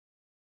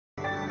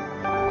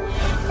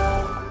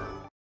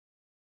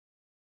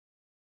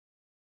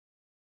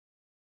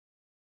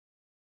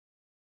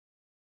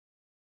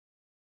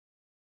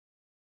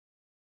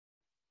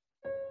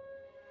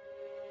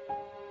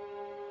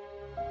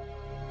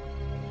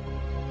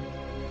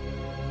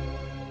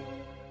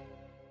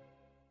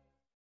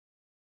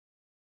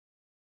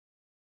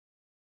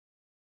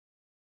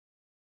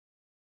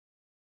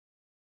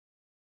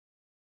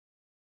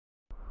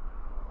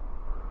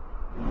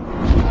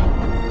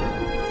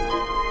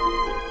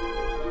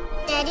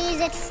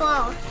it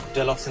for?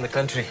 Jolloff's in the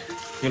country.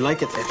 You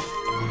like it there?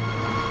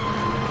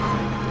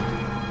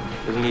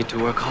 We'll need to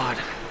work hard.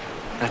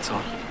 That's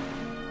all.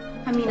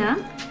 Amina,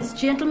 this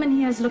gentleman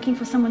here is looking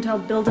for someone to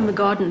help build him a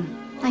garden.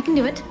 I can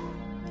do it.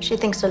 She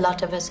thinks a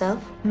lot of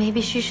herself.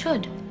 Maybe she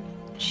should.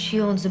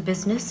 She owns a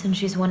business and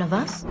she's one of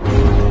us. Stop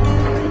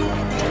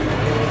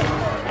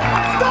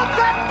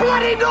that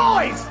bloody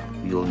noise!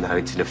 We all know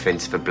it's an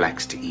offence for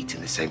blacks to eat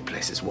in the same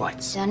place as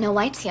whites. There are no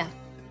whites here.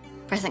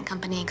 Present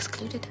company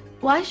excluded.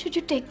 Why should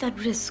you take that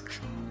risk?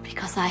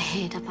 Because I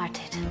hate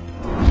apartheid.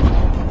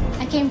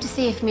 I came to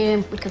see if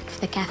Miriam would cook for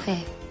the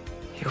cafe.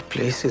 Your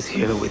place is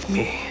here with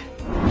me.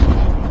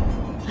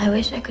 I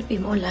wish I could be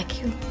more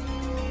like you.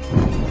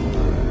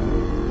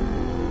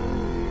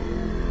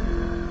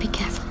 Be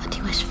careful what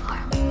you wish for.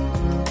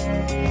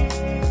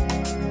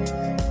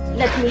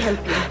 Let me help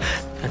you.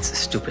 That's a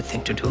stupid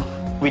thing to do.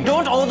 We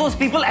don't owe those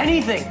people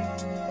anything.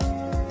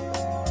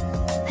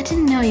 I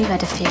didn't know you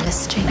had a fearless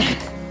streak.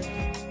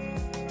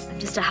 I'm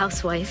just a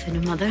housewife and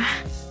a mother.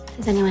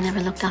 Has anyone ever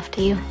looked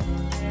after you?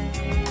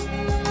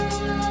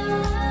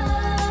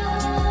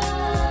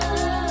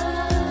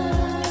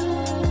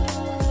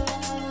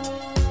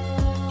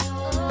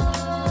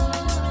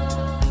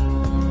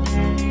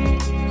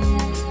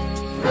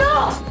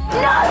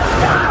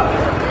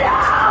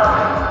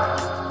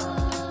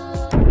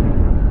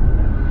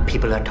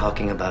 People are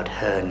talking about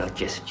her, not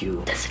just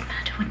you. Doesn't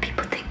matter what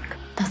people think,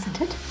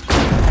 doesn't it?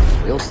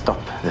 We'll stop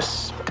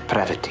this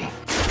depravity.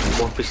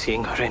 You won't be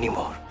seeing her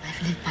anymore.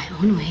 I've lived my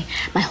own way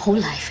my whole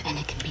life, and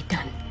it can be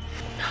done.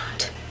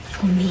 Not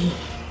for me.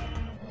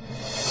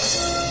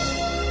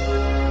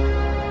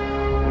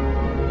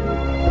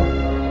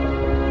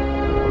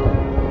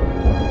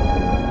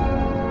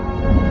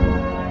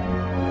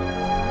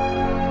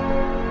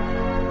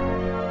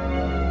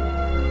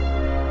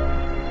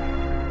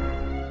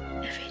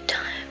 Every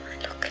time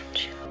I look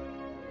at you,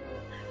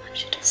 I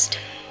want you to stay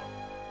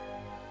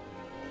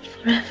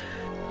forever.